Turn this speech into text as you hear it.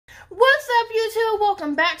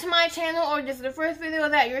welcome back to my channel, or this is the first video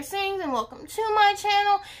that you're seeing, then welcome to my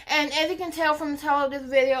channel. And as you can tell from the title of this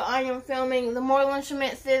video, I am filming the Mortal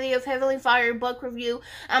Instruments City of Heavenly Fire book review.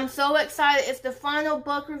 I'm so excited. It's the final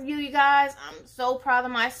book review, you guys. I'm so proud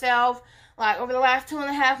of myself. Like, over the last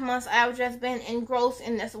 2.5 months, I've just been engrossed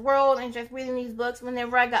in this world and just reading these books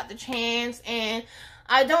whenever I got the chance. And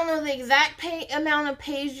I don't know the exact amount of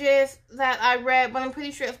pages that I read, but I'm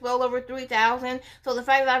pretty sure it's well over 3,000. So the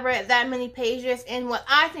fact that I read that many pages in what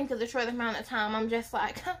I think is a short amount of time, I'm just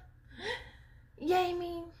like, yay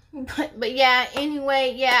me. But yeah,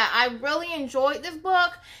 anyway, yeah, I really enjoyed this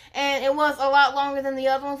book, and it was a lot longer than the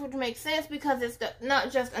other ones, which makes sense because it's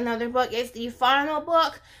not just another book, it's the final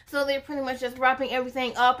book. So they're pretty much just wrapping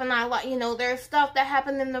everything up, and I like, you know, there's stuff that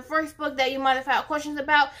happened in the first book that you might have had questions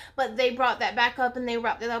about, but they brought that back up and they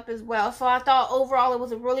wrapped it up as well. So I thought overall it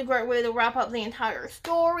was a really great way to wrap up the entire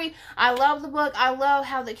story. I love the book. I love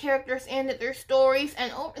how the characters ended their stories,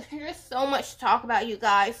 and oh, there's so much to talk about, you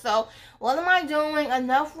guys. So what am I doing?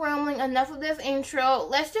 Enough rambling, enough of this intro.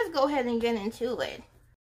 Let's just go ahead and get into it.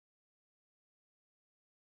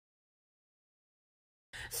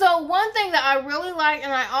 So one thing that I really liked,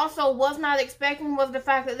 and I also was not expecting, was the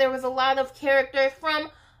fact that there was a lot of characters from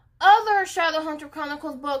other Shadowhunter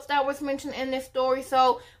Chronicles books that was mentioned in this story.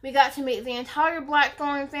 So we got to meet the entire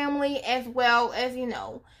Blackthorn family, as well as, you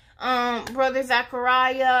know, Brother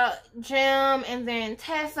Zachariah, Jim, and then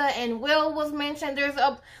Tessa and Will was mentioned. There's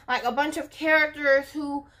a bunch of characters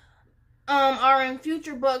who are in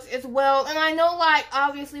future books as well. And I know, like,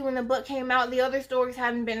 obviously when the book came out, the other stories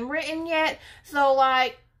hadn't been written yet. So,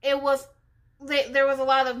 like, there was a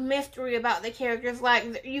lot of mystery about the characters.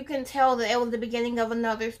 Like, you can tell that it was the beginning of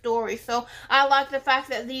another story. So I like the fact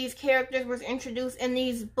that these characters were introduced in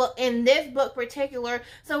this book particular.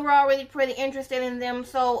 So we're already pretty interested in them.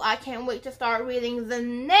 So I can't wait to start reading the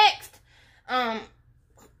next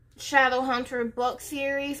Shadowhunter book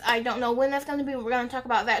series. I don't know when that's going to be. We're going to talk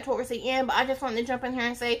about that towards the end, but I just wanted to jump in here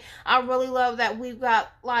and say I really love that we've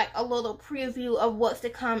got like a little preview of what's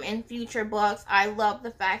to come in future books. I love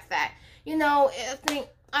the fact that, you know,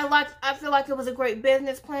 I feel like it was a great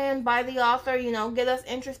business plan by the author, you know, get us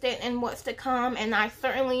interested in what's to come, and I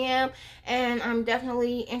certainly am, and I'm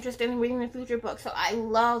definitely interested in reading the future books. So I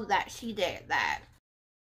love that she did that.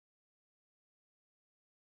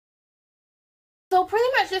 So pretty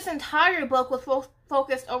much this entire book was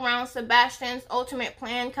focused around Sebastian's ultimate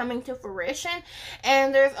plan coming to fruition.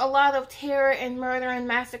 And there's a lot of terror and murder and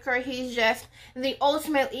massacre. He's just the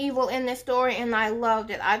ultimate evil in this story, and I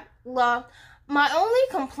loved it. My only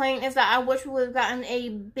complaint is that I wish we would have gotten a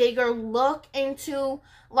bigger look into,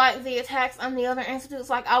 like, the attacks on the other institutes.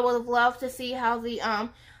 Like, I would have loved to see how the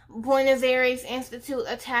Buenos Aires Institute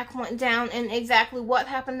attack went down and exactly what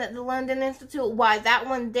happened at the London Institute, why that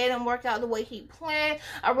one didn't work out the way he planned.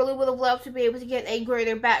 I really would have loved to be able to get a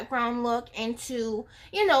greater background look into,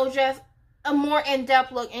 you know, just a more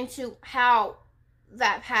in-depth look into how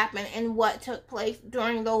that happened and what took place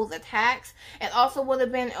during those attacks. It also would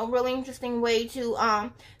have been a really interesting way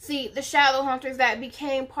to see the Shadowhunters that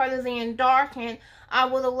became part of the Endarken. I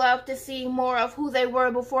would have loved to see more of who they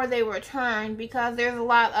were before they returned, because there's a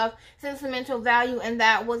lot of sentimental value in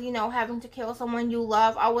that with, you know, having to kill someone you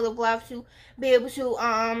love. I would have loved to be able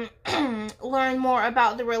to learn more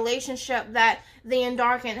about the relationship that the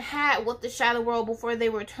Endarken had with the Shadow World before they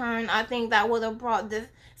returned. I think that would have brought this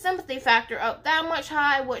sympathy factor up that much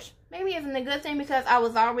high, which maybe isn't a good thing because I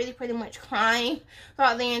was already pretty much crying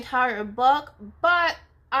throughout the entire book, but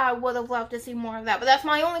I would have loved to see more of that. But that's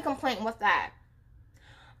my only complaint with that.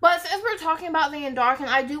 But since we're talking about the Endarken,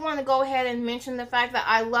 I do want to go ahead and mention the fact that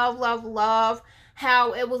I love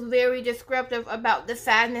how it was very descriptive about the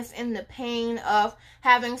sadness and the pain of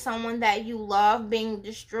having someone that you love being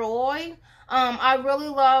destroyed. I really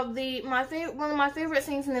love one of my favorite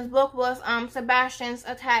scenes in this book was Sebastian's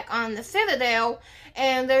attack on the Citadel,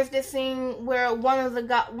 and there's this scene where one of the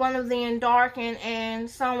Endarken and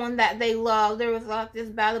someone that they love, there was like this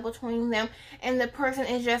battle between them, and the person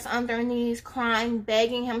is just on their knees crying,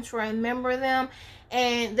 begging him to remember them,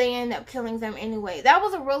 and they end up killing them anyway. That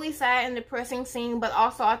was a really sad and depressing scene, but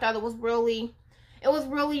also I thought it was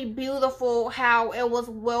really beautiful how it was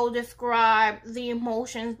well described, the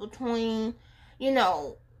emotions between, you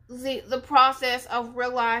know, the process of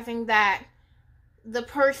realizing that the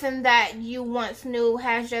person that you once knew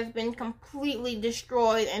has just been completely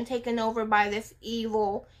destroyed and taken over by this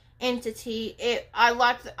evil entity. I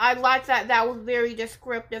liked that was very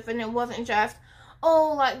descriptive, and it wasn't just,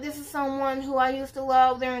 oh, like, this is someone who I used to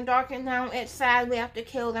love, they're in Darken now, it's sad we have to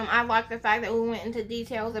kill them. I like the fact that we went into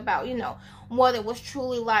details about, you know, what it was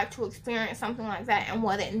truly like to experience something like that and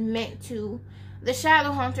what it meant to the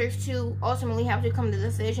Shadowhunters to ultimately have to come to the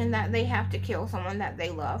decision that they have to kill someone that they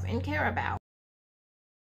love and care about.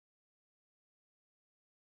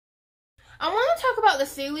 I want to talk about the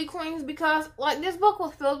Seelie Queens because, like, this book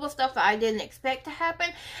was filled with stuff that I didn't expect to happen,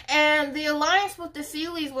 and the alliance with the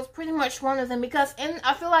Seelies was pretty much one of them, because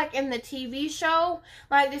I feel like in the TV show,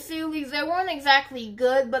 like, the Seelies, they weren't exactly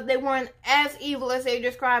good, but they weren't as evil as they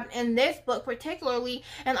described in this book particularly,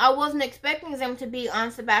 and I wasn't expecting them to be on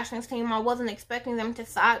Sebastian's team. I wasn't expecting them to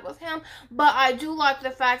side with him, but I do like the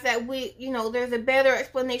fact that there's a better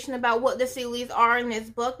explanation about what the Seelies are in this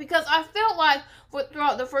book, because I felt like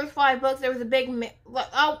throughout the first 5 books, there was a big,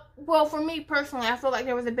 well, for me personally, I feel like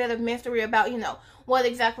there was a bit of mystery about, what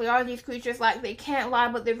exactly are these creatures. Like, they can't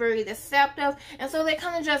lie, but they're very deceptive, and so they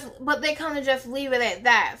kind of just leave it at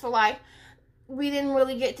that. So, like, we didn't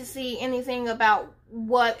really get to see anything about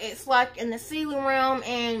what it's like in the Seelie realm,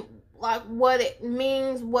 and like what it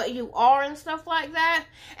means, what you are, and stuff like that.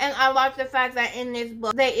 And I like the fact that in this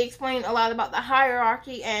book they explain a lot about the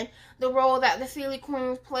hierarchy and the role that the Seelie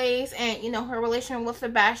Queen plays, and her relation with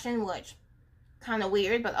Sebastian, which kind of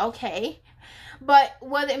weird, but okay. But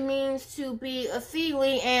what it means to be a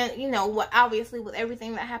Seelie, and what, obviously, with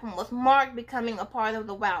everything that happened with Mark becoming a part of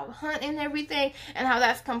the Wild Hunt and everything, and how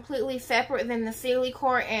that's completely separate than the Seelie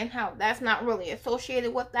Court, and how that's not really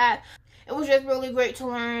associated with that. It was just really great to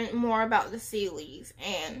learn more about the Seelies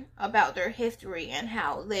and about their history and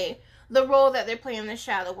how the role that they play in the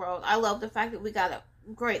Shadow World. I love the fact that we got a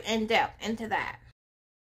great in-depth into that.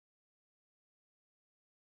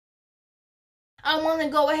 I want to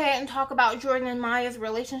go ahead and talk about Jordan and Maya's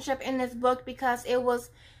relationship in this book, because it was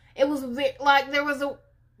like there was a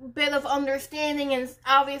bit of understanding and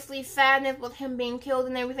obviously sadness with him being killed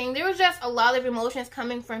and everything. There was just a lot of emotions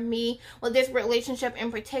coming from me with this relationship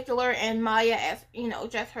in particular, and Maya as,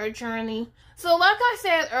 just her journey. So like I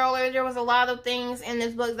said earlier, there was a lot of things in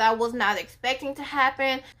this book that I was not expecting to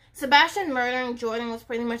happen. Sebastian murdering Jordan was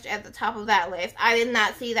pretty much at the top of that list. I did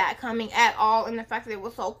not see that coming at all, and the fact that it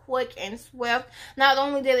was so quick and swift. Not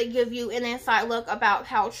only did it give you an inside look about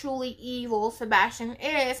how truly evil Sebastian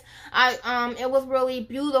is, it was really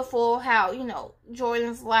beautiful how,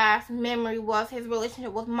 Jordan's last memory was his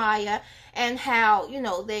relationship with Maya, and how,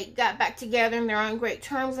 they got back together and they're on great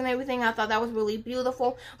terms and everything. I thought that was really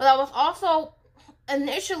beautiful. But I was also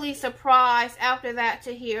initially surprised after that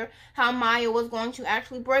to hear how Maya was going to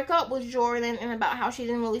actually break up with Jordan, and about how she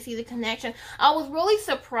didn't really see the connection. I was really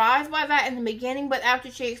surprised by that in the beginning, but after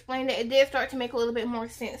she explained it did start to make a little bit more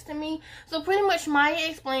sense to me. So pretty much Maya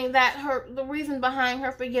explained that the reason behind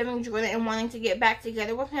her forgiving Jordan and wanting to get back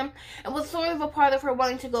together with him, it was sort of a part of her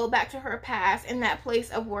wanting to go back to her past, in that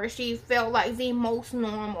place of where she felt like the most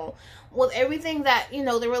normal, with everything that,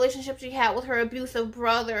 the relationship she had with her abusive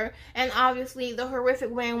brother, and obviously the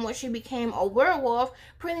horrific way in which she became a werewolf.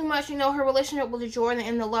 Pretty much, her relationship with Jordan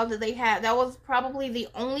and the love that they had, that was probably the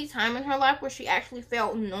only time in her life where she actually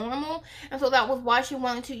felt normal. And so that was why she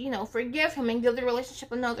wanted to, forgive him and give the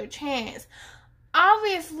relationship another chance.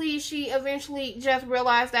 Obviously, she eventually just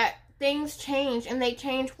realized that things change, and they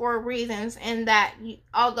change for reasons, and that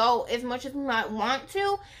although as much as we might want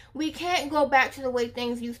to, we can't go back to the way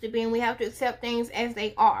things used to be, and we have to accept things as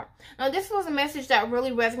they are. Now, this was a message that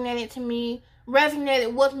really resonated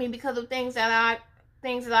with me because of things that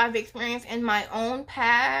I've experienced in my own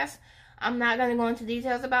past. I'm not going to go into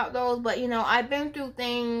details about those, but I've been through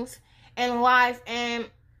things in life, and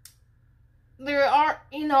there are,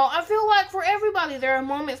 I feel like for everybody, there are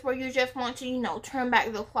moments where you just want to, turn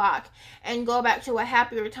back the clock and go back to a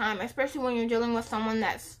happier time, especially when you're dealing with something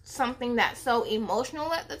that's so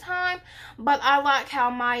emotional at the time. But I like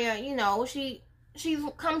how Maya, she's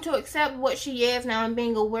come to accept what she is now, and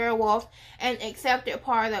being a werewolf, and accepted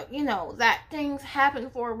part of, that things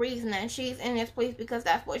happen for a reason, and she's in this place because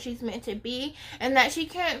that's what she's meant to be, and that she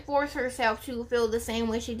can't force herself to feel the same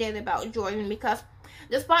way she did about Jordan, because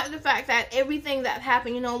despite the fact that everything that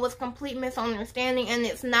happened, was complete misunderstanding, and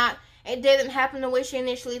it didn't happen the way she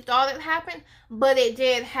initially thought it happened, but it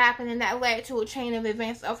did happen, and that led to a chain of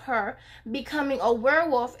events of her becoming a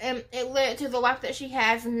werewolf, and it led to the life that she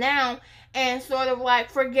has now, and sort of like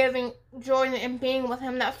forgiving Jordan and being with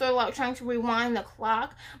him. That's sort of like trying to rewind the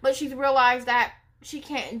clock, but she's realized that she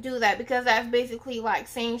can't do that, because that's basically like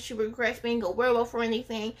saying she regrets being a werewolf or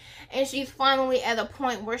anything, and she's finally at a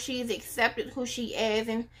point where she's accepted who she is.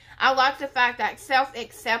 And I like the fact that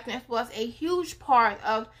self-acceptance was a huge part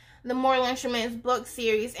of the Mortal Instruments book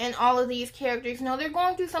series, and all of these characters, you know, they're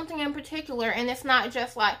going through something in particular, and it's not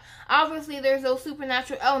just like, obviously there's those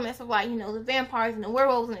supernatural elements of like, you know, the vampires and the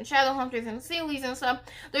werewolves and the shadow hunters and the Seelies and stuff.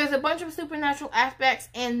 There's a bunch of supernatural aspects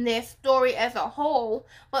in this story as a whole,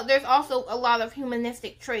 but there's also a lot of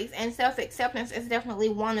humanistic traits, and self-acceptance is definitely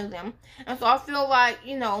one of them. And so I feel like,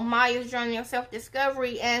 you know, Maya's journey of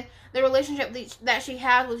self-discovery and the relationship that she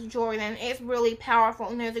has with Jordan is really powerful,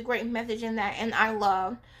 and there's a great message in that, and I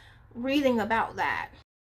love reading about that.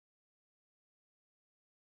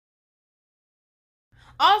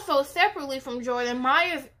 Also, separately from Jordan,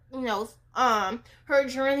 Maya's, you know, her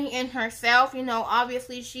journey in herself, you know,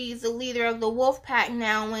 obviously she's the leader of the wolf pack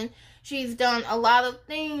now, and she's done a lot of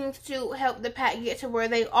things to help the pack get to where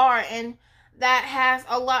they are, and that has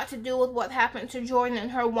a lot to do with what happened to Jordan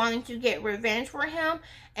and her wanting to get revenge for him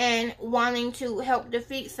and wanting to help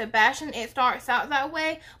defeat Sebastian. It starts out that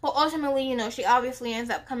way, but ultimately, you know, she obviously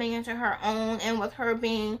ends up coming into her own, and with her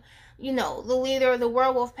being, you know, the leader of the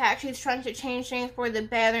werewolf pack, she's trying to change things for the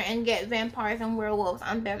better and get vampires and werewolves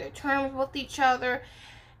on better terms with each other.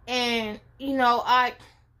 And, you know,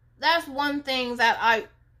 that's one thing that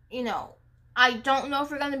you know, I don't know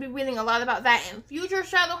if we're going to be reading a lot about that in future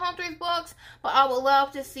Shadowhunters books, but I would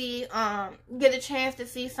love to see, get a chance to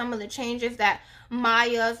see some of the changes that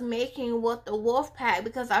Maya's making with the wolf pack,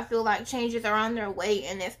 because I feel like changes are on their way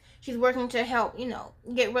in this. She's working to help, you know,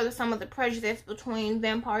 get rid of some of the prejudice between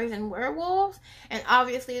vampires and werewolves, and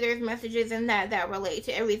obviously there's messages in that relate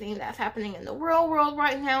to everything that's happening in the real world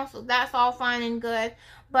right now, so that's all fine and good,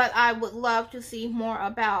 but I would love to see more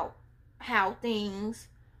about how things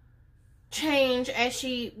change as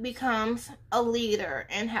she becomes a leader,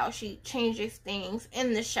 and how she changes things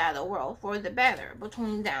in the shadow world for the better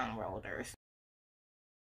between downworlders.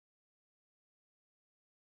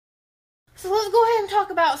 So let's go ahead and talk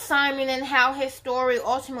about Simon and how his story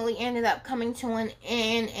ultimately ended up coming to an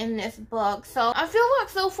end in this book. So I feel like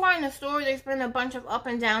so far in the story there's been a bunch of up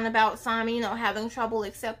and down about Simon, you know, having trouble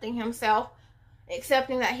accepting himself,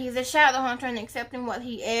 accepting that he's a shadow hunter, and accepting what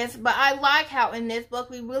he is. But I like how in this book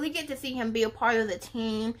we really get to see him be a part of the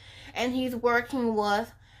team, and he's working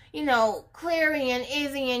with, you know, Clary and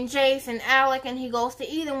Izzy and Jace and Alec, and he goes to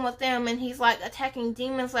Eden with them, and he's like attacking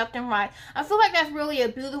demons left and right. I feel like that's really a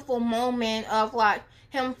beautiful moment of like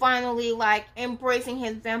him finally like embracing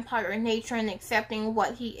his vampire nature and accepting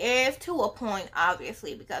what he is, to a point,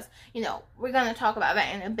 obviously, because, you know, we're going to talk about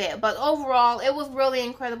that in a bit. But overall, it was really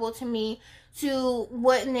incredible to me to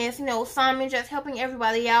witness, you know, Simon just helping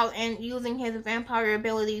everybody out and using his vampire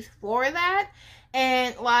abilities for that.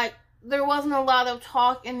 And like, there wasn't a lot of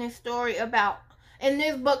talk in this story about, in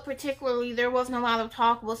this book particularly, there wasn't a lot of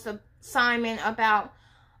talk with Simon about,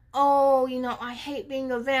 oh, you know, I hate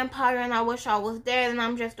being a vampire and I wish I was dead and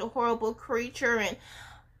I'm just a horrible creature. And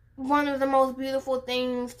one of the most beautiful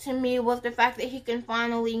things to me was the fact that he can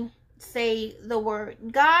finally say the word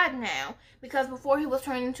God now, because before he was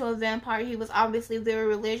turned into a vampire, he was obviously very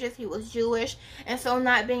religious, he was Jewish, and so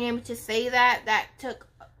not being able to say that took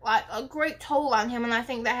like a great toll on him, and I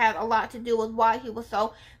think that had a lot to do with why he was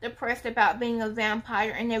so depressed about being a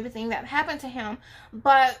vampire and everything that happened to him.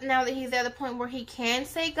 But now that he's at a point where he can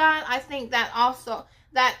say God, I think that also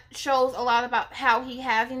that shows a lot about how he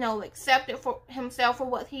has, you know, accepted for himself for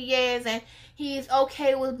what he is, and he's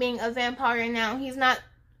okay with being a vampire now. He's not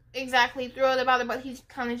exactly thrilled about it, but he's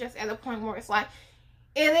kind of just at a point where it's like,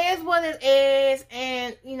 it is what it is,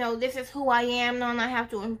 and, you know, this is who I am now, and I have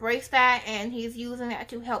to embrace that, and he's using that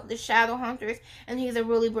to help the shadow hunters, and he's a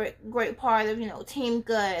really great part of, you know, Team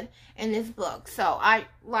Good in this book, so I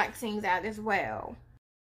like seeing that as well.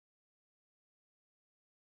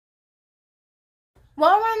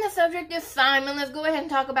 While we're on the subject of Simon, let's go ahead and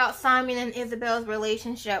talk about Simon and Isabel's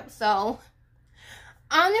relationship. So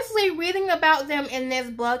honestly, reading about them in this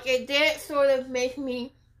book, it did sort of make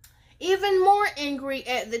me even more angry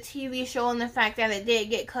at the TV show and the fact that it did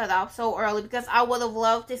get cut off so early, because I would have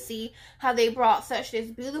loved to see how they brought such this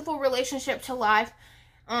beautiful relationship to life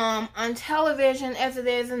on television as it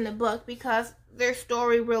is in the book, because their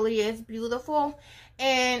story really is beautiful.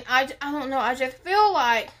 And I don't know, I just feel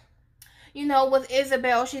like, you know, with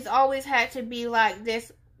Isabel, she's always had to be like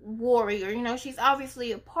this warrior, you know, she's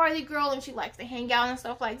obviously a party girl and she likes to hang out and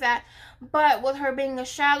stuff like that, but with her being a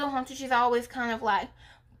shadow hunter, she's always kind of like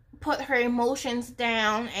put her emotions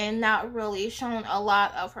down and not really shown a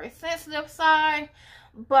lot of her sensitive side.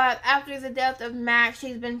 But after the death of Max,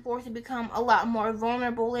 she's been forced to become a lot more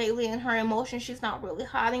vulnerable lately in her emotions. She's not really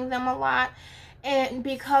hiding them a lot. And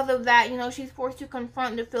because of that, you know, she's forced to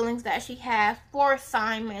confront the feelings that she has for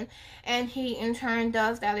Simon. And he, in turn,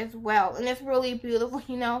 does that as well. And it's really beautiful,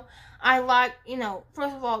 you know. I like, you know,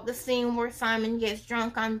 first of all, the scene where Simon gets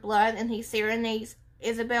drunk on blood and he serenades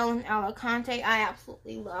Isabel and Alicante. I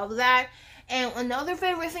absolutely love that. And another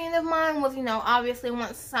favorite scene of mine was, you know, obviously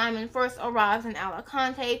once Simon first arrives in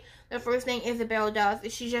Alicante, the first thing Isabel does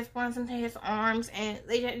is she just runs into his arms and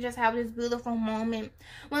they just have this beautiful moment.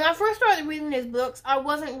 When I first started reading his books, I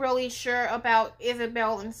wasn't really sure about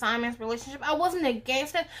Isabel and Simon's relationship. I wasn't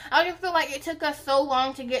against it. I just feel like it took us so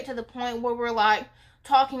long to get to the point where we're like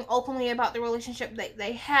talking openly about the relationship that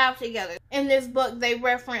they have together. In this book, they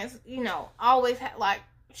reference, you know, always had like,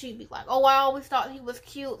 she'd be like, oh, I always thought he was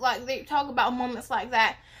cute. Like, they talk about moments like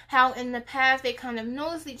that. How in the past they kind of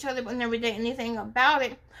noticed each other but never did anything about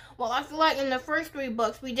it. Well, I feel like in the first 3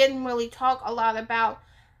 books, we didn't really talk a lot about,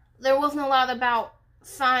 there wasn't a lot about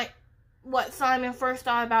what Simon first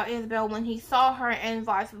thought about Isabel when he saw her and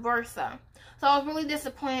vice versa. So I was really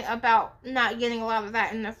disappointed about not getting a lot of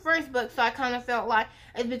that in the first book. So I kind of felt like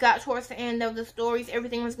as we got towards the end of the stories,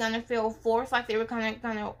 everything was going to feel forced, like they were kind of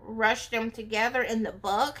going to rush them together in the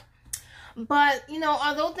book. But, you know,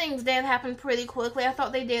 although things did happen pretty quickly, I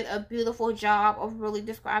thought they did a beautiful job of really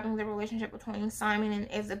describing the relationship between Simon and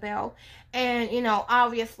Isabel. And, you know,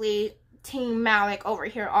 obviously, Team Malik over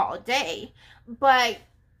here all day. But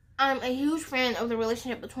I'm a huge fan of the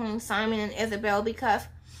relationship between Simon and Isabel because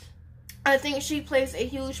I think she plays a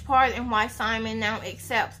huge part in why Simon now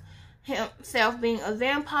accepts himself being a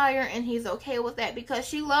vampire, and he's okay with that because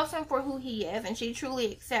she loves him for who he is and she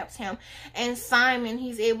truly accepts him. And Simon,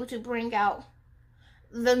 he's able to bring out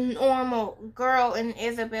the normal girl in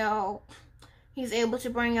Isabel. He's able to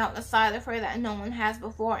bring out the side of her that no one has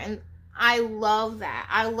before, and I love that.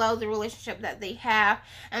 I love the relationship that they have,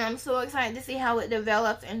 and I'm so excited to see how it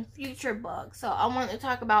develops in future books. So I want to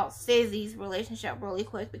talk about Sizzy's relationship really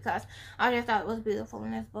quick because I just thought it was beautiful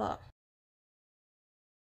in this book.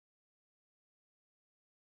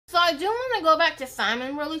 So I do want to go back to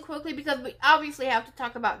Simon really quickly because we obviously have to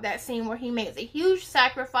talk about that scene where he makes a huge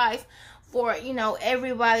sacrifice for, you know,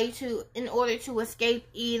 everybody in order to escape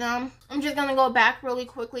Edom. I'm just going to go back really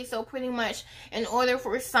quickly. So pretty much in order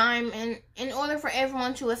for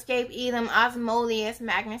everyone to escape Edom, Asmodeus,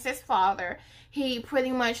 Magnus's father, he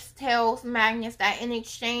pretty much tells Magnus that in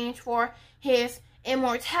exchange for his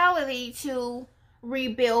immortality to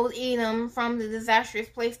rebuild Edom from the disastrous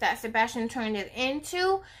place that Sebastian turned it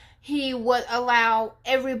into, he would allow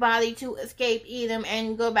everybody to escape Edom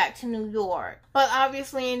and go back to New York. But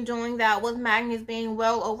obviously in doing that, with Magnus being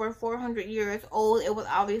well over 400 years old, it would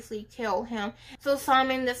obviously kill him. So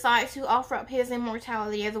Simon decides to offer up his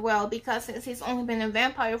immortality as well, because since he's only been a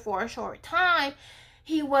vampire for a short time,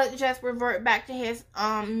 he would just revert back to his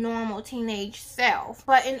normal teenage self.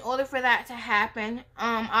 But in order for that to happen,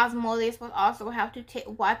 Asmodeus would also have to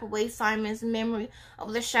wipe away Simon's memory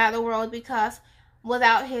of the Shadow World, because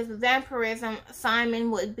without his vampirism,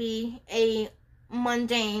 Simon would be a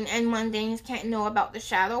mundane, and mundanes can't know about the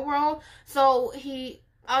Shadow World. So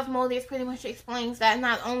Asmodeus pretty much explains that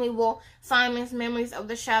not only will Simon's memories of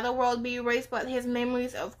the Shadow World be erased, but his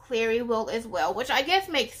memories of Clary will as well, which I guess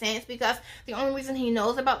makes sense because the only reason he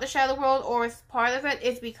knows about the Shadow World, or is part of it,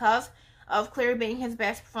 is because of Clary being his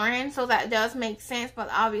best friend. So that does make sense, but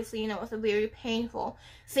obviously, you know, it's a very painful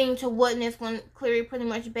scene to witness when Clary pretty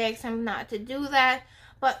much begs him not to do that.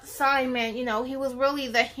 But Simon, you know, he was really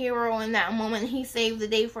the hero in that moment. He saved the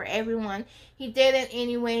day for everyone. He did it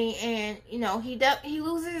anyway, and, you know, he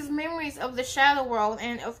loses his memories of the Shadow World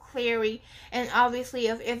and of Clary, and obviously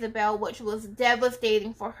of Isabel, which was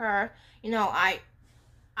devastating for her. You know, I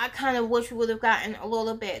kind of wish we would have gotten a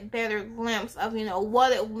little bit better glimpse of, you know,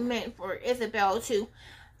 what it meant for Isabel to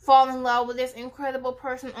fall in love with this incredible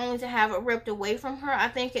person only to have it ripped away from her. I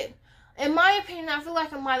think in my opinion, I feel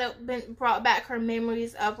like it might have been brought back her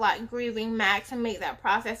memories of, like, grieving Max and make that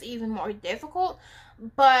process even more difficult.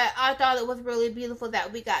 But I thought it was really beautiful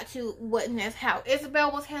that we got to witness how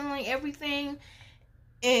Isabel was handling everything.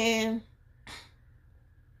 And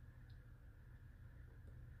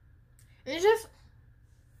it's just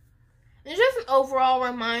an overall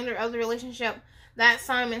reminder of the relationship that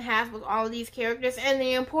Simon has with all of these characters, and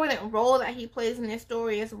the important role that he plays in this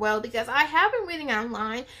story as well, because I have been reading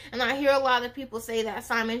online and I hear a lot of people say that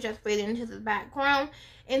Simon just faded into the background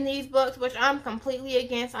in these books, which I'm completely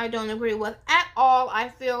against. I don't agree with at all. I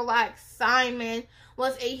feel like Simon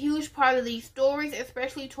was a huge part of these stories,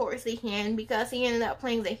 especially towards the end, because he ended up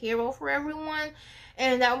playing the hero for everyone,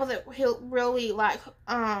 and that was a really, like,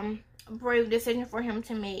 brave decision for him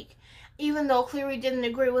to make. Even though Clary didn't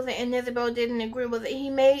agree with it and Isabel didn't agree with it,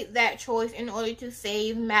 he made that choice in order to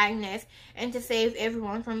save Magnus and to save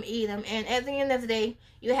everyone from Edom. And at the end of the day,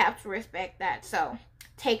 you have to respect that. So,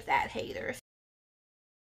 take that, haters.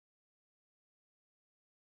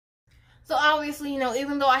 So obviously,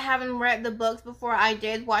 even though I haven't read the books before, I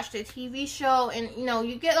did watch the TV show, and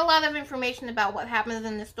you get a lot of information about what happens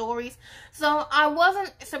in the stories. So I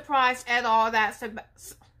wasn't surprised at all that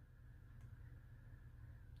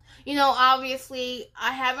obviously,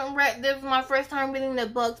 I haven't read, this is my first time reading the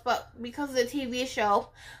books, but because of the TV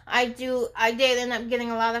show, I did end up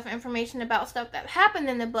getting a lot of information about stuff that happened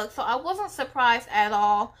in the book, so I wasn't surprised at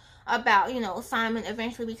all about, Simon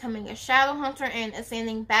eventually becoming a shadow hunter and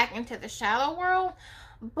ascending back into the shadow world.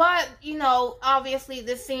 But, obviously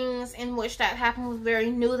the scenes in which that happened was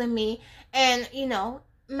very new to me, and,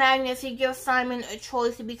 Magnus, he gives Simon a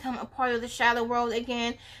choice to become a part of the shadow world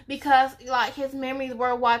again, because like his memories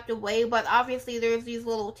were wiped away, but obviously there's these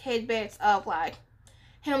little tidbits of like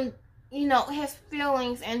him, his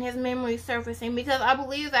feelings and his memories surfacing, because I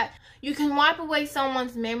believe that you can wipe away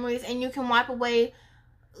someone's memories and you can wipe away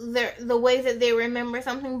the way that they remember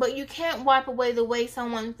something, but you can't wipe away the way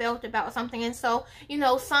someone felt about something. And so,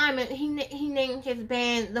 Simon, he named his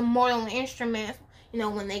band the Mortal Instruments.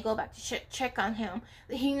 When they go back to check on him,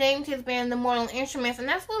 he named his band the Mortal Instruments, and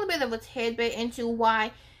that's a little bit of a tidbit into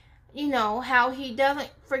why, how he doesn't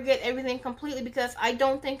forget everything completely, because I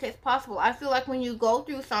don't think it's possible. I feel like when you go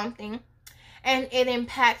through something and it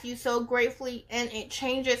impacts you so greatly and it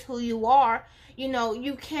changes who you are,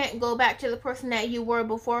 you can't go back to the person that you were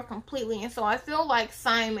before completely. And so I feel like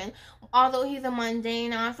Simon, although he's a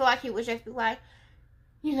mundane, I feel like he would just be like,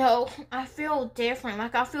 I feel different.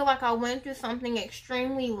 Like, I feel like I went through something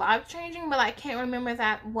extremely life-changing, but I can't remember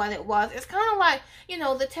what it was. It's kind of like,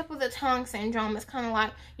 the tip of the tongue syndrome. It's kind of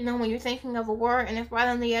like, when you're thinking of a word and it's right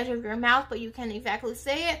on the edge of your mouth, but you can't exactly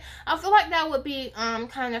say it. I feel like that would be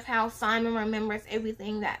kind of how Simon remembers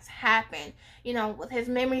everything that's happened. With his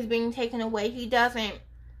memories being taken away, he doesn't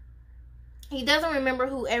remember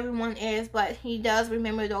who everyone is, but he does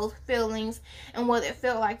remember those feelings and what it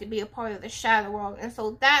felt like to be a part of the shadow world. And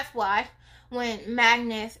so that's why when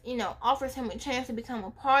Magnus, offers him a chance to become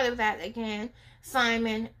a part of that again,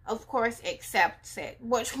 Simon, of course, accepts it,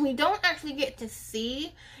 which we don't actually get to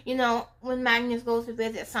see. When Magnus goes to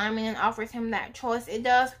visit Simon and offers him that choice, it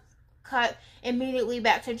does cut immediately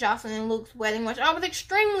back to Jocelyn and Luke's wedding, which I was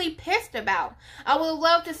extremely pissed about. I would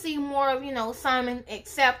love to see more of, Simon's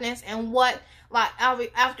acceptance and what, like,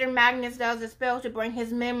 after Magnus does the spell to bring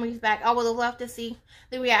his memories back, I would have loved to see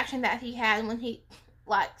the reaction that he had when he,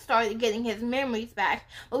 started getting his memories back.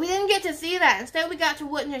 But we didn't get to see that. Instead, we got to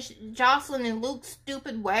witness Jocelyn and Luke's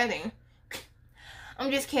stupid wedding.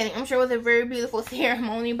 I'm just kidding. I'm sure it was a very beautiful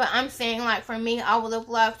ceremony, but I'm saying, for me, I would have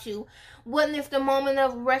loved to witness the moment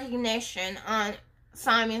of recognition on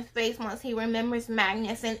Simon's face once he remembers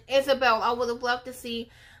Magnus and Isabel. I would have loved to see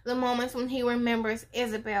the moments when he remembers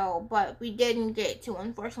Isabel, but we didn't get to,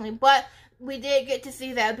 unfortunately. But we did get to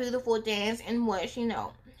see that beautiful dance in which,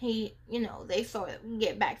 they sort of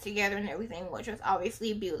get back together and everything, which was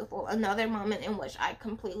obviously beautiful. Another moment in which I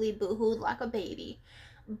completely boo-hooed like a baby.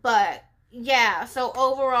 But yeah, so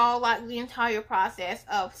overall, the entire process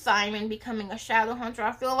of Simon becoming a shadow hunter,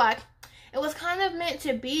 I feel like it was kind of meant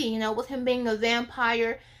to be, with him being a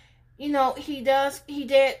vampire. He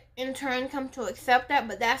did in turn come to accept that,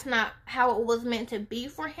 but that's not how it was meant to be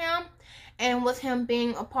for him. And with him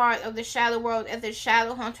being a part of the shadow world as a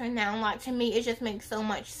shadow hunter now, to me, it just makes so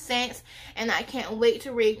much sense. And I can't wait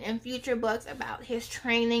to read in future books about his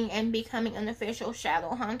training and becoming an official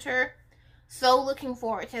shadow hunter. So looking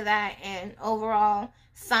forward to that. And overall,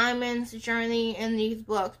 Simon's journey in these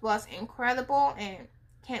books was incredible, and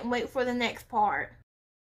can't wait for the next part.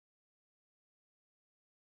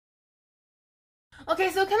 Okay,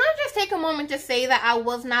 so can I just take a moment to say that I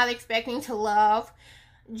was not expecting to love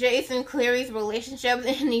Jace and Clary's relationship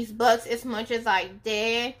in these books as much as I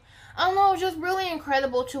did. I don't know, it was just really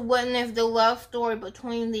incredible to witness the love story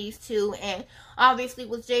between these two. And obviously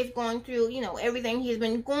with Jace going through, everything he's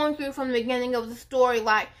been going through from the beginning of the story,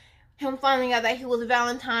 him finding out that he was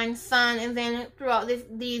Valentine's son, and then throughout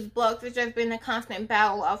these books, it's just been a constant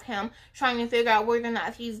battle of him trying to figure out whether or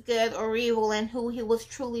not he's good or evil and who he was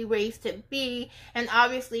truly raised to be. And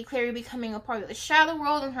obviously Clary becoming a part of the shadow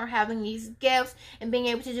world and her having these gifts and being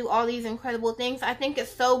able to do all these incredible things. I think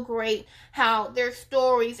it's so great how their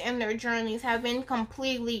stories and their journeys have been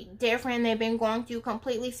completely different. They've been going through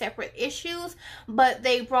completely separate issues, but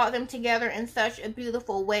they brought them together in such a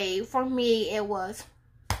beautiful way. For me, it was,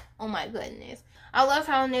 oh my goodness. I love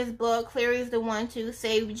how in this book, Clary's the one to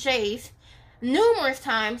save Jace numerous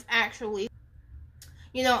times, actually.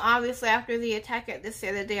 You know, obviously after the attack at the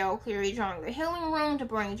Citadel, Cleary joined the healing room to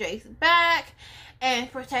bring Jace back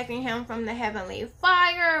and protecting him from the heavenly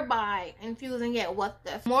fire by infusing it with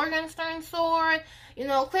the Morgenstern sword. You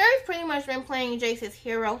know, Cleary's pretty much been playing Jace's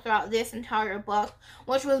hero throughout this entire book,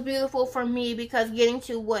 which was beautiful for me because getting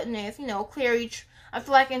to witness, you know, Cleary, I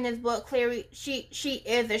feel like in this book, Cleary, she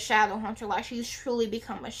is a shadow hunter. Like, she's truly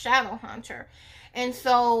become a shadow hunter. And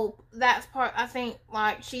so that's part, I think,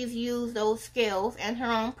 like, she's used those skills and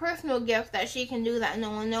her own personal gifts that she can do that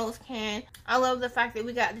no one else can. I love the fact that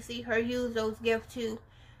we got to see her use those gifts to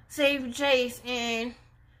save Jace and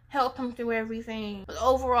help him through everything. But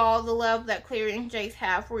overall, the love that Cleary and Jace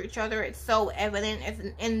have for each other, it's so evident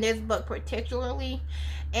in this book particularly.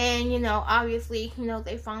 And, you know, obviously, you know,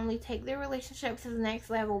 they finally take their relationship to the next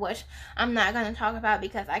level, which I'm not going to talk about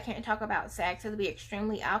because I can't talk about sex. It'll be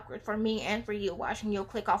extremely awkward for me and for you watching. You'll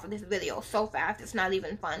click off of this video so fast, it's not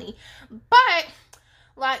even funny. But,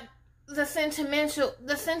 like, the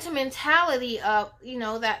sentimentality of, you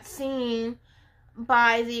know, that scene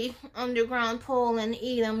by the underground pool in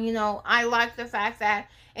Edom, you know, I like the fact that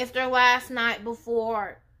it's their last night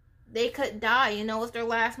before they could die, you know, it's their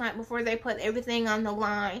last night before they put everything on the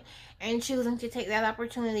line, and choosing to take that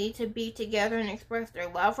opportunity to be together and express their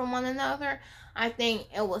love for one another. I think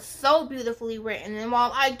it was so beautifully written, and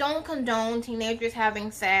while I don't condone teenagers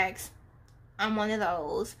having sex, I'm one of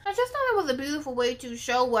those. I just thought it was a beautiful way to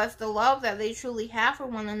show us the love that they truly have for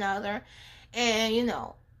one another, and, you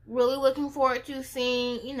know, really looking forward to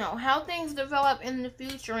seeing, you know, how things develop in the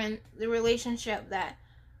future and the relationship that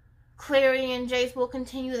Cleary and Jace will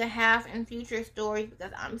continue to have in future stories,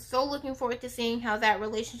 because I'm so looking forward to seeing how that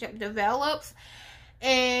relationship develops.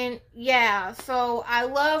 And yeah, so I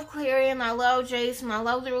love Cleary and I love Jace and I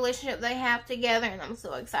love the relationship they have together, and I'm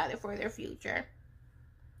so excited for their future.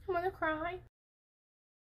 I'm gonna cry.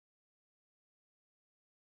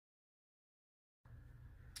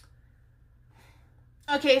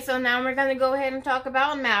 Okay, so now we're going to go ahead and talk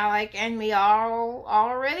about Malik, and we all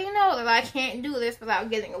already know that I can't do this without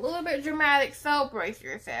getting a little bit dramatic, so brace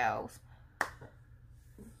yourselves.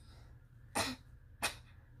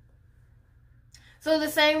 So the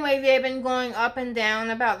same way they've been going up and down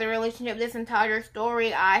about the relationship this entire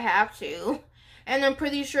story, I have too. And I'm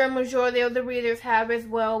pretty sure a majority of the readers have as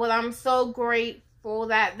well, but I'm so grateful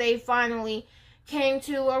that they finally came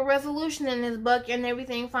to a resolution in this book and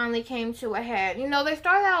everything finally came to a head. You know, they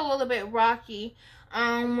started out a little bit rocky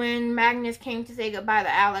when Magnus came to say goodbye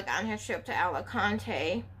to Alec on his trip to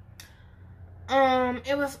Alicante.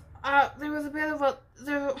 It was there was a bit of a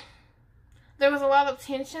there was a lot of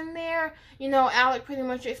tension there. You know, Alec pretty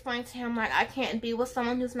much explained to him, like, I can't be with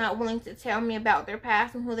someone who's not willing to tell me about their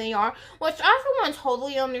past and who they are, which I for one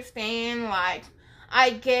totally understand. Like,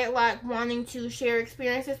 I get, like, wanting to share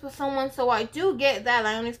experiences with someone, so I do get that.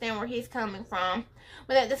 I understand where he's coming from.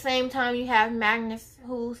 But at the same time, you have Magnus,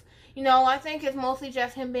 who's, you know, I think it's mostly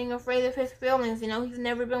just him being afraid of his feelings. You know, he's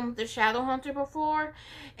never been with the Shadow Hunter before,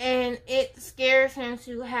 and it scares him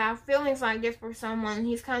to have feelings like this for someone.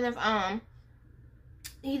 He's kind of,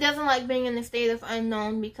 he doesn't like being in the state of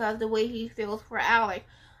unknown because the way he feels for Alec,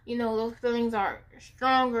 you know, those feelings are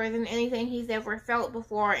stronger than anything he's ever felt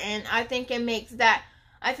before, and I think it makes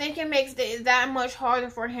it that much harder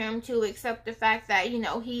for him to accept the fact that, you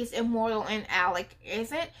know, he's immortal and Alec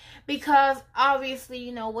isn't, because obviously,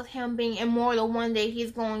 you know, with him being immortal, one day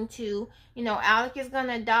he's going to, you know, Alec is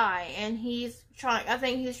gonna die, and I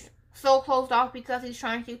think he's so closed off because he's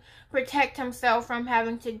trying to protect himself from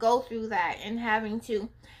having to go through that and having to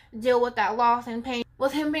deal with that loss and pain.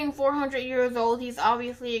 With him being 400 years old, he's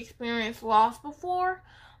obviously experienced loss before,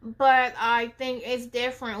 but I think it's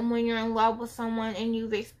different when you're in love with someone and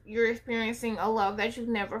you're experiencing a love that you've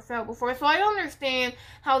never felt before. So I understand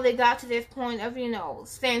how they got to this point of, you know,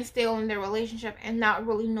 standing still in their relationship and not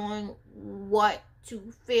really knowing what to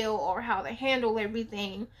feel or how to handle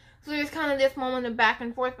everything. So there's kind of this moment of back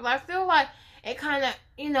and forth, but I feel like it kind of,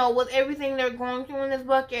 you know, with everything they're going through in this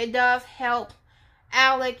book, it does help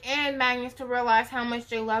Alec and Magnus to realize how much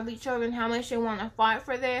they love each other and how much they want to fight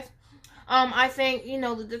for this. I think, you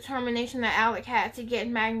know, the determination that Alec had to get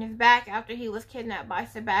Magnus back after he was kidnapped by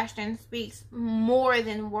Sebastian speaks more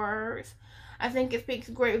than words. I think it speaks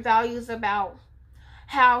great values about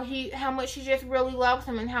how much he just really loves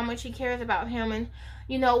him and how much he cares about him. And,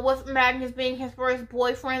 you know, with Magnus being his first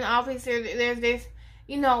boyfriend, obviously there's this,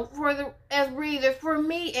 you know, for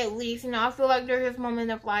me at least, you know, I feel like there's this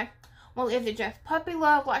moment of like, Well, is it just puppy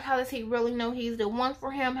love? Like, how does he really know he's the one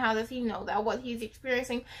for him? How does he know that what he's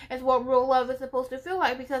experiencing is what real love is supposed to feel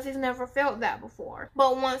like? Because he's never felt that before.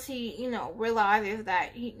 But once he, realizes that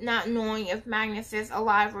he, not knowing if Magnus is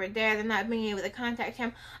alive or dead and not being able to contact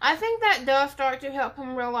him, I think that does start to help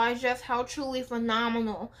him realize just how truly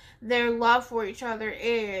phenomenal their love for each other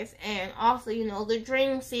is. And also, the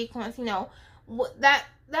dream sequence,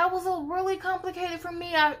 that was a really complicated for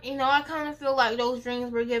me. I kind of feel like those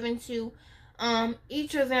dreams were given to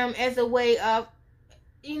each of them as a way of,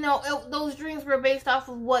 those dreams were based off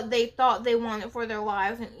of what they thought they wanted for their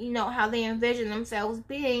lives and, how they envisioned themselves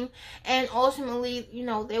being. And ultimately,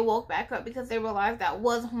 they woke back up because they realized that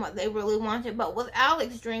wasn't what they really wanted. But with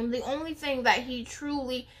Alec's dream, the only thing that he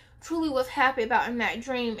truly was happy about in that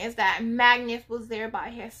dream is that Magnus was there by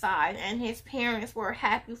his side and his parents were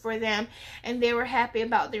happy for them and they were happy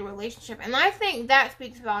about their relationship. And I think that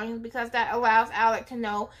speaks volumes because that allows Alec to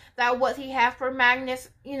know that what he has for Magnus,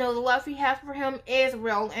 the love he has for him is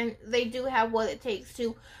real and they do have what it takes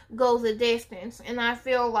to go the distance. And I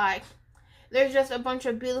feel like there's just a bunch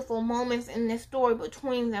of beautiful moments in this story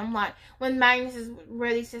between them, like when Magnus is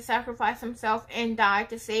ready to sacrifice himself and die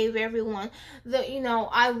to save everyone.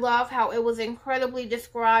 I love how it was incredibly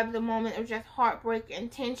described, the moment of just heartbreak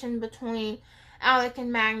and tension between Alec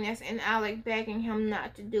and Magnus, and Alec begging him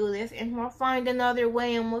not to do this, and we'll find another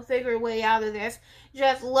way and we'll figure a way out of this.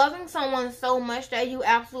 Just loving someone so much that you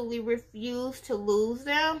absolutely refuse to lose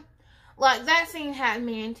them. Like, that scene had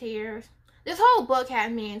me in tears. This whole book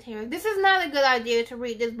had me in tears. This is not a good idea to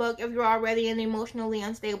read this book if you're already an emotionally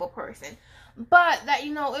unstable person. But that,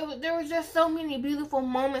 there was just so many beautiful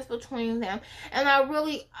moments between them. And I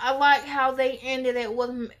like how they ended it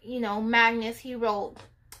with, Magnus. He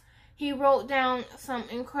wrote down some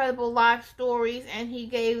incredible life stories and he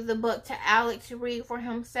gave the book to Alec to read for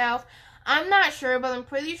himself. I'm not sure, but I'm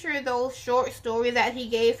pretty sure those short stories that he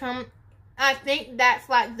gave him, I think that's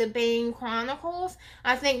like the Bane Chronicles.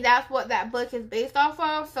 I think that's what that book is based off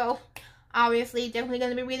of. So, obviously, definitely going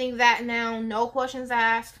to be reading that now. No questions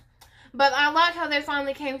asked. But I like how they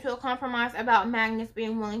finally came to a compromise about Magnus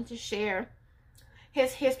being willing to share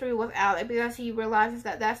his history with Alec, because he realizes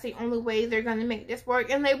that that's the only way they're going to make this work.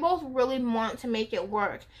 And they both really want to make it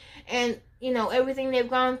work. And, everything they've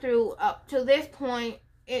gone through up to this point,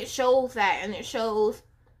 it shows that. And it shows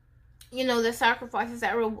the sacrifices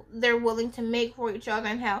that they're willing to make for each other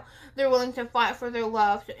and how they're willing to fight for their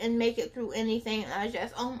love and make it through anything.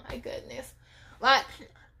 And oh my goodness. Like,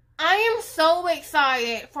 I am so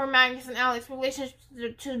excited for Magnus and Alec's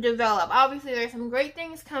relationship to develop. Obviously, there's some great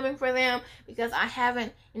things coming for them because I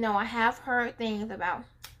have heard things about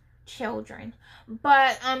children.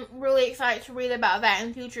 But I'm really excited to read about that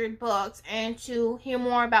in future books and to hear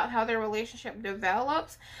more about how their relationship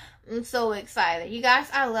develops. I'm so excited. You guys,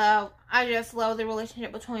 I just love the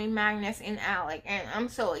relationship between Magnus and Alec, and I'm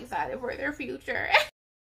so excited for their future.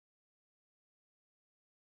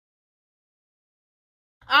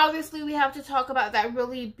 Obviously, we have to talk about that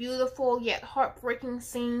really beautiful yet heartbreaking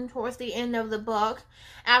scene towards the end of the book.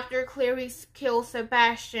 After Clary kills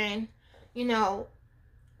Sebastian,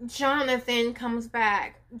 Jonathan comes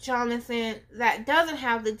back. Jonathan that doesn't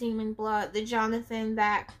have the demon blood. The Jonathan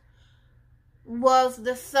that was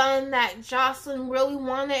the son that Jocelyn really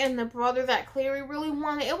wanted and the brother that Clary really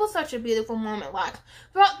wanted. It was such a beautiful moment. Like,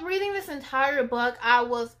 throughout reading this entire book, I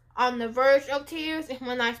was on the verge of tears, and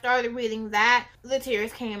when I started reading that, the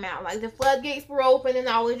tears came out. Like, the floodgates were open and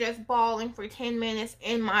I was just bawling for 10 minutes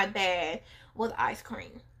in my bed with ice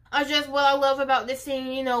cream. What I love about this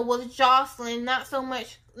scene, was Jocelyn,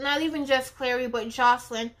 not even just Clary, but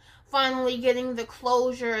Jocelyn finally getting the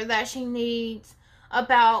closure that she needs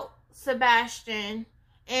about Sebastian,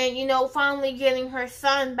 and finally getting her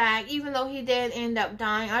son back, even though he did end up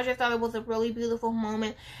dying. I just thought it was a really beautiful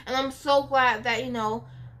moment, and I'm so glad that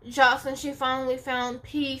Jocelyn, she finally found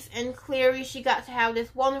peace, and Clary, she got to have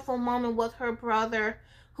this wonderful moment with her brother,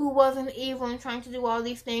 who wasn't evil and trying to do all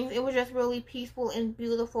these things. It was just really peaceful and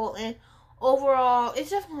beautiful, and overall, it's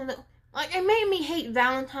just one of the, it made me hate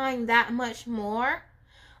Valentine that much more,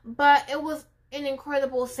 but it was an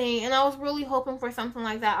incredible scene, and I was really hoping for something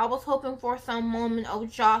like that. I was hoping for some moment of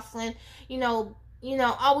Jocelyn,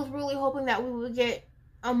 I was really hoping that we would get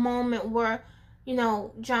a moment where,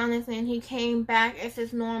 Jonathan, he came back as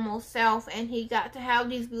his normal self, and he got to have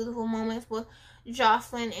these beautiful moments with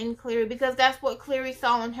Jocelyn and Clary, because that's what Clary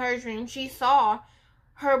saw in her dream. She saw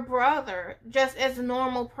her brother just as a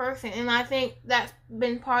normal person, and I think that's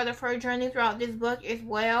been part of her journey throughout this book as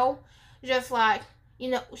well. Just like,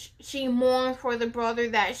 she mourns for the brother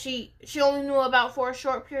that she only knew about for a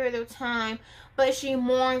short period of time, but she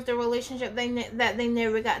mourns the relationship that they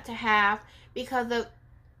never got to have because of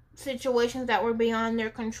situations that were beyond their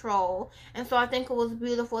control. And so I think it was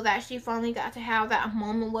beautiful that she finally got to have that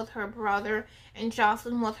moment with her brother and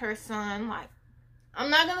Jocelyn with her son. Like, I'm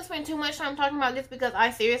not gonna spend too much time talking about this because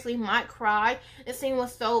I seriously might cry. That scene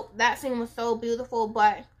was so beautiful,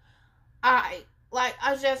 but I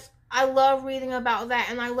love reading about that,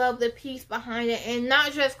 and I love the peace behind it, and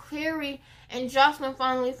not just Clary and Jocelyn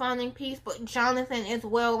finally finding peace, but Jonathan as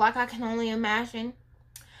well. Like, I can only imagine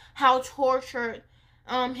how tortured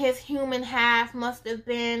his human half must have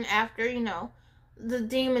been after, the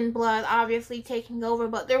demon blood obviously taking over,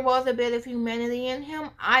 but there was a bit of humanity in him,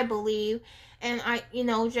 I believe, and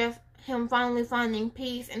just him finally finding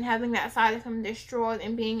peace and having that side of him destroyed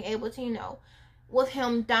and being able to, with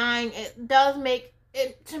him dying, it does make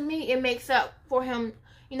it, to me, it makes up for him,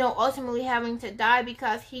 ultimately having to die,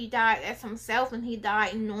 because he died as himself and he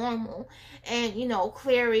died normal. And,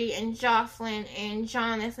 Clary and Jocelyn and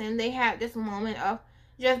Jonathan, they had this moment of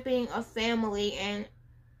just being a family, and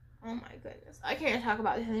oh my goodness, I can't talk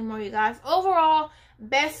about this anymore, you guys. Overall,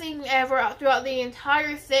 best scene ever throughout the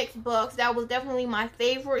entire 6 books. That was definitely my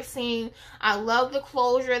favorite scene. I love the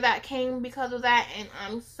closure that came because of that, and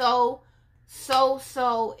I'm so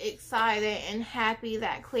excited and happy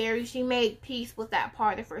that Clary, she made peace with that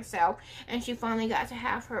part of herself, and she finally got to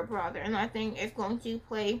have her brother. And I think it's going to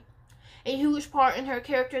play a huge part in her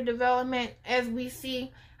character development as we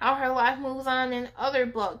see how her life moves on in other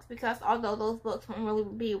books, because although those books won't really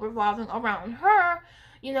be revolving around her,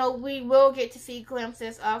 we will get to see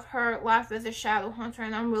glimpses of her life as a shadow hunter,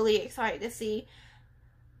 and I'm really excited to see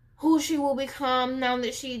who she will become now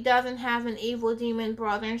that she doesn't have an evil demon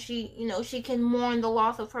brother, and she can mourn the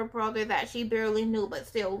loss of her brother that she barely knew but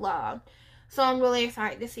still loved. So I'm really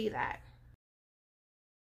excited to see that.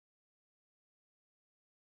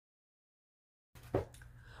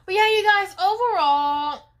 But yeah, you guys,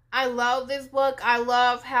 overall, I love this book. I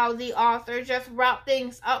love how the author just wrapped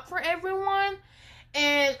things up for everyone.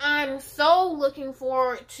 And I'm so looking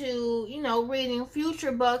forward to, reading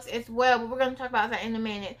future books as well. But we're going to talk about that in a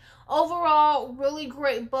minute. Overall, really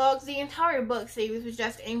great books. The entire book series was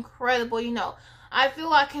just incredible. I feel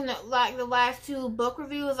like in the last 2 book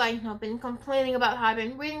reviews, I've been complaining about how I've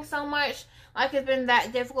been reading so much. Like, it's been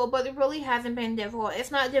that difficult, but it really hasn't been difficult.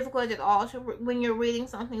 It's not difficult at all when you're reading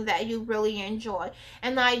something that you really enjoy.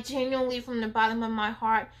 And I genuinely, from the bottom of my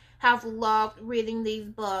heart, have loved reading these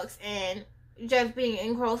books and just being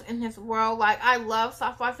engrossed in this world. Like, I love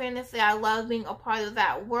sci-fi fantasy. I love being a part of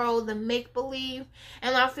that world, the make-believe.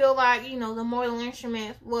 And I feel like, The Mortal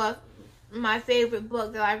Instruments was my favorite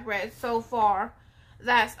book that I've read so far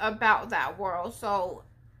that's about that world. So,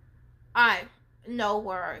 no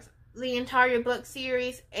words. The entire book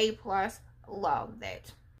series, A+, loved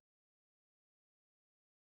it.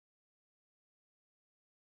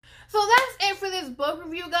 So that's it for this book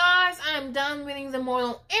review, guys. I am done reading The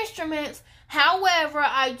Mortal Instruments. However,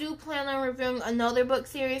 I do plan on reviewing another book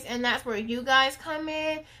series, and that's where you guys come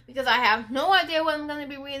in, because I have no idea what I'm going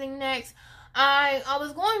to be reading next. I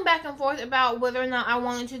was going back and forth about whether or not I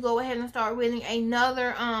wanted to go ahead and start reading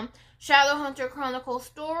another Shadowhunter Chronicles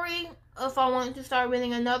story, if I wanted to start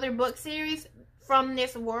reading another book series from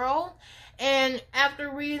this world. And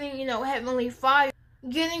after reading, Heavenly Fire,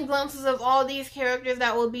 getting glimpses of all these characters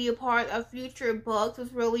that will be a part of future books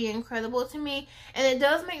was really incredible to me. And it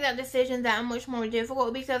does make that decision that much more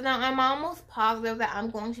difficult, because now I'm almost positive that I'm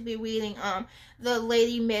going to be reading the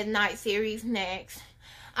Lady Midnight series next.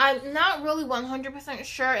 I'm not really 100%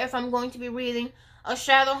 sure if I'm going to be reading a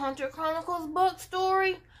Shadowhunter Chronicles book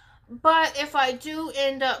story, but if I do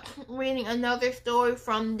end up reading another story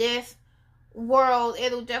from this world,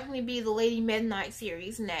 it'll definitely be the Lady Midnight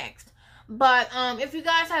series next. But if you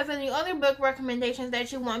guys have any other book recommendations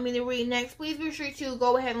that you want me to read next, please be sure to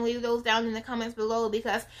go ahead and leave those down in the comments below,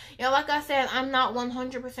 because, like I said, I'm not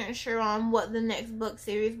 100% sure on what the next book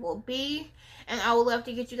series will be. And I would love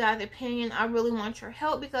to get you guys' opinion. I really want your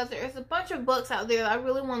help, because there's a bunch of books out there that I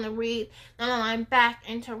really want to read. Now that I'm back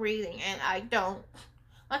into reading, and I don't.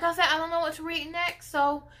 Like I said, I don't know what to read next,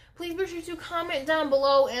 so please be sure to comment down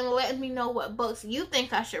below and let me know what books you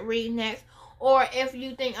think I should read next. Or if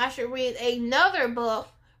you think I should read another book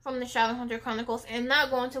from the Shadowhunter Chronicles and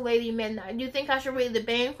not go into Lady Midnight. Do you think I should read the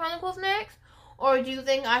Bane Chronicles next? or do you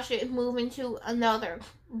think I should move into another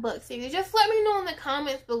book series? Just let me know in the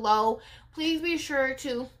comments below. Please be sure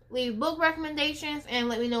to leave book recommendations and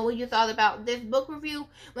let me know what you thought about this book review.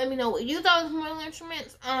 Let me know what you thought of Mortal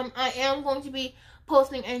Instruments. I am going to be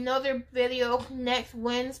posting another video next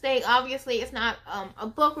Wednesday. Obviously, it's not a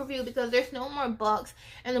book review because there's no more books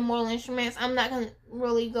in the Mortal Instruments. I'm not going to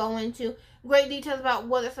really go into great details about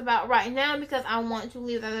what it's about right now because I want to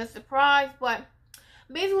leave that as a surprise. But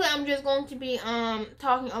basically, I'm just going to be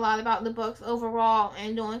talking a lot about the books overall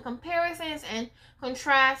and doing comparisons and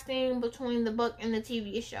contrasting between the book and the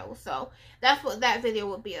TV show. So that's what that video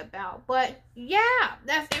will be about. But yeah,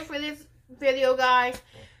 that's it for this video, guys.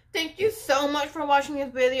 Thank you so much for watching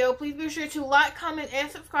this video. Please be sure to like, comment,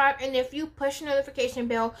 and subscribe. And if you push the notification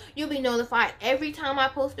bell, you'll be notified every time I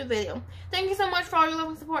post a video. Thank you so much for all your love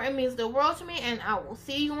and support. It means the world to me. And I will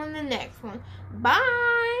see you in the next one.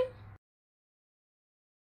 Bye.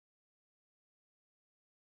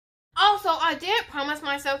 Also, I did promise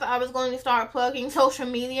myself that I was going to start plugging social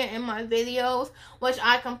media in my videos, which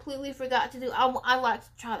I completely forgot to do. I like to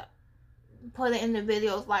try to put it in the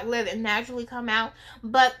videos, like let it naturally come out,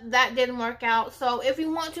 but that didn't work out. So if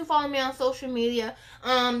you want to follow me on social media,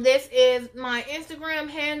 this is my Instagram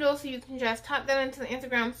handle, so you can just type that into the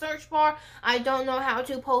Instagram search bar. I don't know how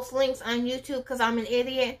to post links on YouTube because I'm an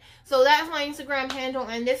idiot, so that's my Instagram handle,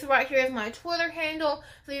 and this right here is my Twitter handle,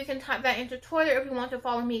 so you can type that into Twitter if you want to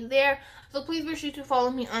follow me there. So please be sure to follow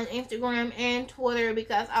me on Instagram and Twitter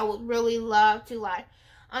because I would really love to, like,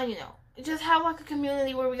 you know, just have like a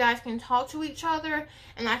community where we guys can talk to each other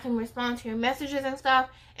and I can respond to your messages and stuff.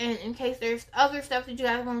 And in case there's other stuff that you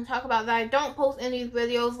guys want to talk about that I don't post in these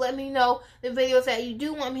videos, let me know the videos that you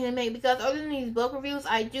do want me to make, because other than these book reviews,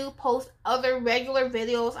 I do post other regular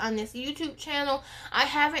videos on this YouTube channel. I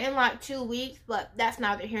haven't in like 2 weeks, but that's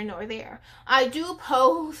neither here nor there. I do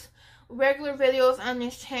post regular videos on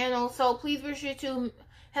this channel, so please be sure to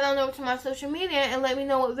head on over to my social media and let me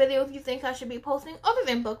know what videos you think I should be posting other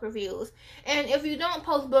than book reviews. And if you don't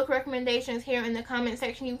post book recommendations here in the comment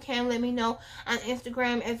section, you can let me know on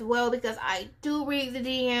Instagram as well, because I do read the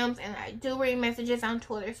DMs and I do read messages on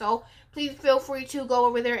Twitter. So please feel free to go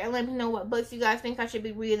over there and let me know what books you guys think I should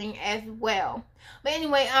be reading as well. But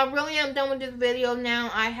anyway, I really am done with this video now.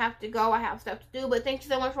 I have to go. I have stuff to do. But thank you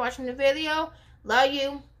so much for watching the video. Love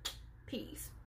you. Peace.